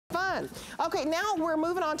fun. Okay, now we're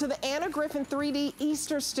moving on to the Anna Griffin 3D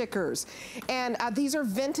Easter stickers. And these are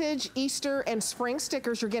vintage Easter and spring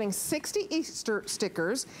stickers. You're getting 60 Easter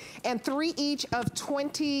stickers and 3 each of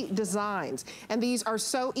 20 designs. And these are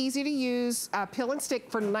so easy to use, peel and stick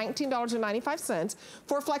for $19.95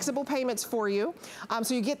 for flexible payments for you.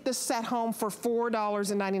 So you get this set home for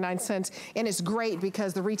 $4.99, and it's great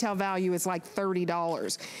because the retail value is like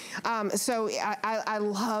 $30. So I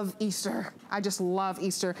love Easter. I just love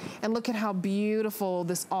Easter. And look at how beautiful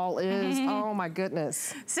this all is. Oh my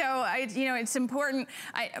goodness. So you know, it's important.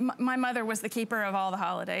 My mother was the keeper of all the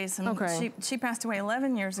holidays, and she passed away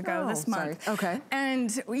 11 years ago this month. Okay.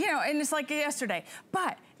 And you know, and it's like yesterday.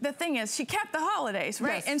 But the thing is, she kept the holidays,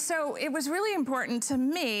 right? Yes. And so it was really important to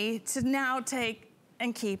me to now take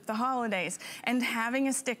and keep the holidays, and having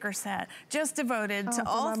a sticker set just devoted to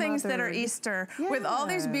all things that are Easter with all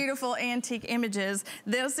these beautiful antique images.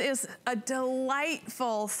 This is a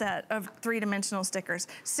delightful set of 3-dimensional stickers.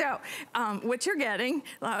 So what you're getting,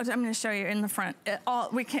 I'm going to show you in the front.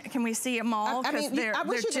 Can we see them all? I mean, I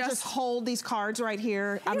wish you could just hold these cards right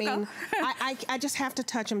here. I mean, I just have to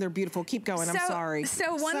touch them. They're beautiful. Keep going. I'm sorry.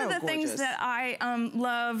 So one of the things that I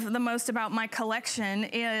love the most about my collection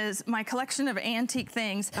is my collection of antique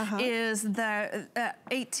things is the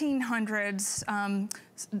 1800s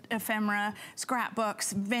ephemera,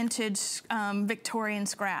 scrapbooks, vintage Victorian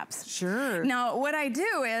scraps. Sure. Now, what I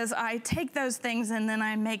do is I take those things and then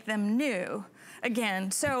I make them new again.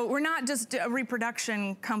 So we're not just a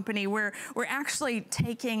reproduction company. We're actually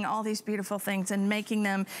taking all these beautiful things and making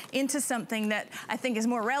them into something that I think is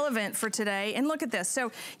more relevant for today. And look at this.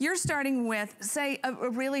 So you're starting with, say, a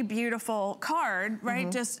really beautiful card, right?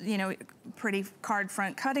 Just, you know, pretty card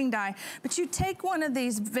front cutting die. But you take one of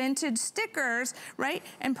these vintage stickers, right,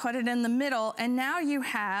 and put it in the middle, and now you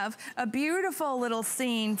have a beautiful little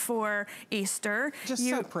scene for Easter. Just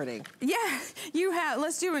so pretty. Yeah, you have.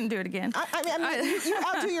 Let's do it and do it again. I mean, you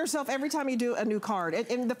outdo yourself every time you do a new card.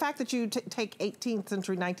 And the fact that you take 18th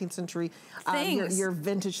century, 19th century, your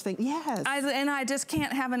vintage thing, yes. And I just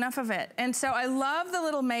can't have enough of it. And so I love the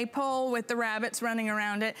little maypole with the rabbits running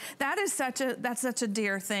around it. That's such a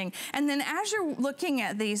dear thing. And then as you're looking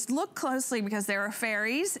at these, look closely because there are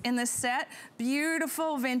fairies in this set,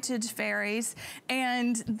 beautiful vintage fairies,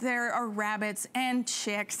 and there are rabbits and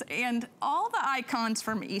chicks and all the icons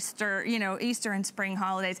from Easter, you know, Easter and spring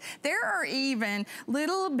holidays. There are even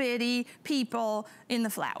little bitty people in the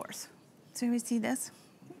flowers. So we see this?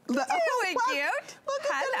 Cute. Look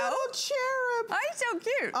at that little cherub. Oh, he's so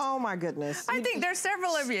cute. Oh my goodness. I think there's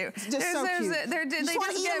several of you. Just so cute. They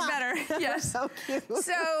just get better. Yes. So cute.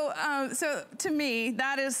 So to me,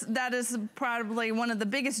 that is probably one of the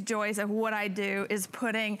biggest joys of what I do, is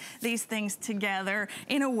putting these things together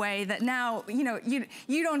in a way that now, you know, you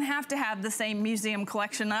don't have to have the same museum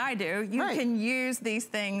collection that I do. You can use these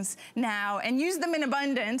things now and use them in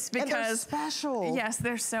abundance because and they're special. Yes,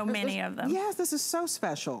 there's so many of them. Yes, this is so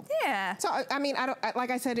special. Yeah. So, I mean, like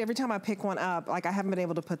I said, every time I pick one up, like I haven't been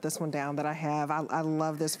able to put this one down that I have. I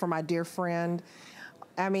love this for my dear friend.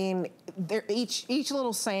 I mean, each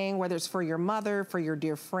little saying, whether it's for your mother, for your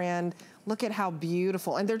dear friend, look at how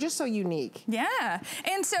beautiful, and they're just so unique. Yeah,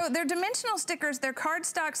 and so they're dimensional stickers, they're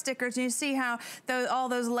cardstock stickers, and you see how all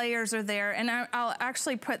those layers are there, and I'll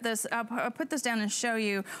actually put this, I'll put this down and show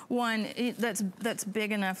you one that's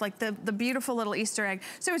big enough, like the beautiful little Easter egg.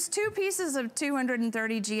 So it's 2 pieces of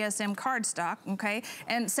 230 GSM cardstock, okay,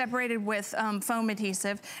 and separated with foam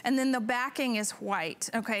adhesive, and then the backing is white,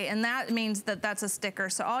 okay, and that means that that's a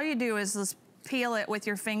sticker. So all you do is just peel it with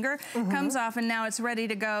your finger, comes off, and now it's ready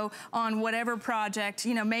to go on whatever project.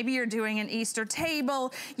 You know, maybe you're doing an Easter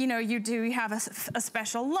table, you know, you have a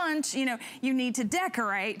special lunch, you know, you need to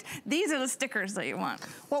decorate. These are the stickers that you want.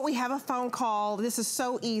 Well, we have a phone call. This is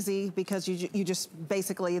so easy because you just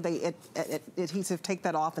basically, adhesive, take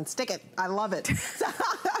that off and stick it. I love it.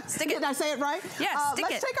 Stick it. Did I say it right? Yes, stick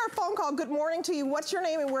it. Let's take our phone call. Good morning to you. What's your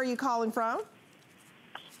name and where are you calling from?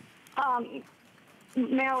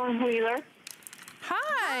 Marilyn Wheeler.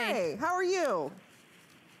 Hi, how are you?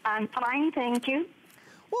 I'm fine, thank you.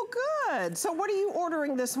 Well, good. So what are you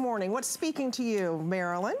ordering this morning? What's speaking to you,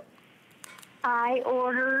 Marilyn? I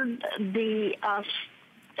ordered the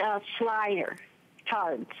slider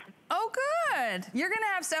cards. Oh, good. You're going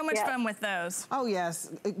to have so much fun with those. Oh,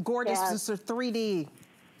 yes. Gorgeous. Yes. This is 3D.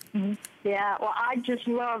 Yeah, well, I just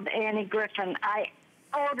love Annie Griffin. I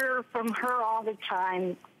order from her all the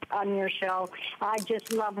time on your show. I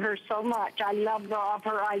just love her so much. I love all of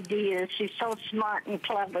her ideas. She's so smart and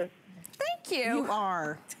clever. Thank you. You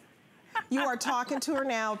are. You are talking to her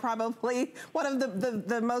now, probably one of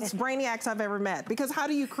the most brainiacs I've ever met, because how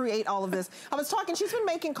do you create all of this? I was talking, she's been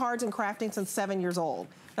making cards and crafting since 7 years old.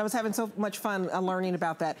 I was having so much fun learning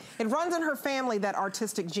about that. It runs in her family, that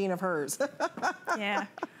artistic gene of hers. Yeah.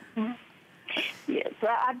 Yes,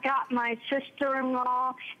 I've got my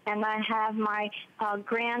sister-in-law and I have my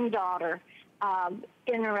granddaughter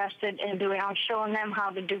interested in doing. I'm showing them how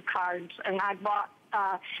to do cards, and I bought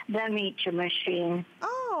them each a machine,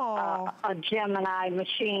 a Gemini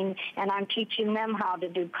machine, and I'm teaching them how to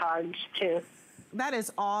do cards too. That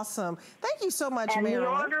is awesome. Thank you so much, and Marilyn.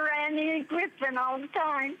 And you order Annie Griffin all the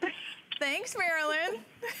time. Thanks, Marilyn.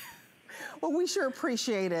 Well, we sure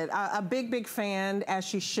appreciate it. A big, big fan, as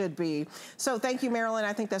she should be. So thank you, Marilyn.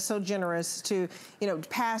 I think that's so generous to, you know,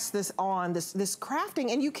 pass this on, this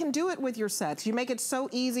crafting, and you can do it with your sets. You make it so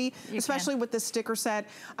easy, especially with the sticker set.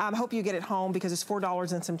 I hope you get it home because it's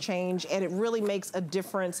 $4 and some change, and it really makes a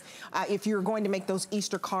difference if you're going to make those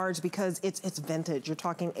Easter cards, because it's vintage. You're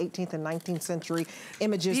talking 18th and 19th century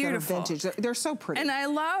images that are vintage. They're so pretty. And I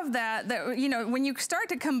love that, you know, when you start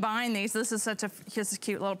to combine these, this is such a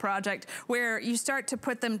cute little project, where you start to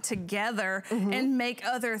put them together and make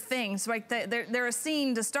other things. Like they're a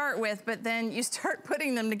scene to start with, but then you start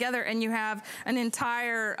putting them together and you have an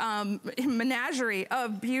entire menagerie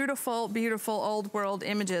of beautiful, beautiful old world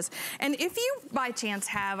images. And if you by chance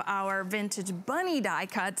have our vintage bunny die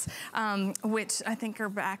cuts, which I think are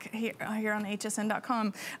back here on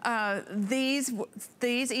hsn.com, these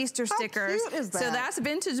Easter stickers. How cute is that? So that's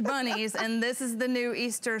vintage bunnies, and this is the new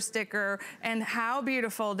Easter sticker. And how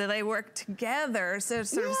beautiful do they work together? So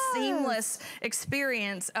it's sort of seamless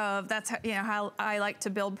experience of, that's how, you know, how I like to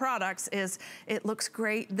build products, is it looks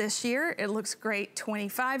great this year, it looks great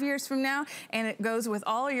 25 years from now, and it goes with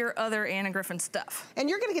all your other Anna Griffin stuff. And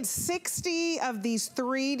you're gonna get 60 of these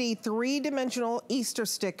 3D, three-dimensional Easter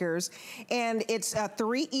stickers, and it's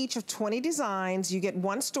 3 each of 20 designs. You get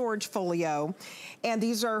 1 storage folio, and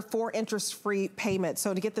these are 4 interest-free payments.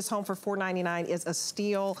 So to get this home for $4.99 is a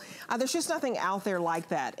steal. There's just nothing out there like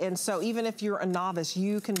that. And so even if you're a novice,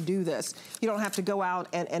 you can do this. You don't have to go out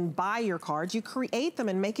and buy your cards. You create them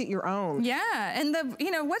and make it your own. Yeah, and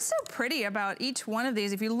you know, what's so pretty about each one of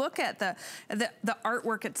these, if you look at the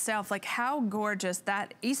artwork itself, like how gorgeous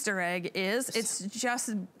that Easter egg is, it's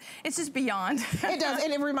just beyond. It does,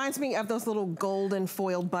 and it reminds me of those little golden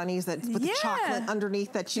foiled bunnies that with the chocolate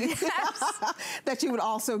underneath that you that you would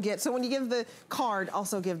also get. So when you give the card,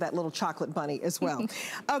 also give that little chocolate bunny as well.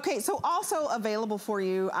 Okay, so also available for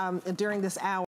you during this hour.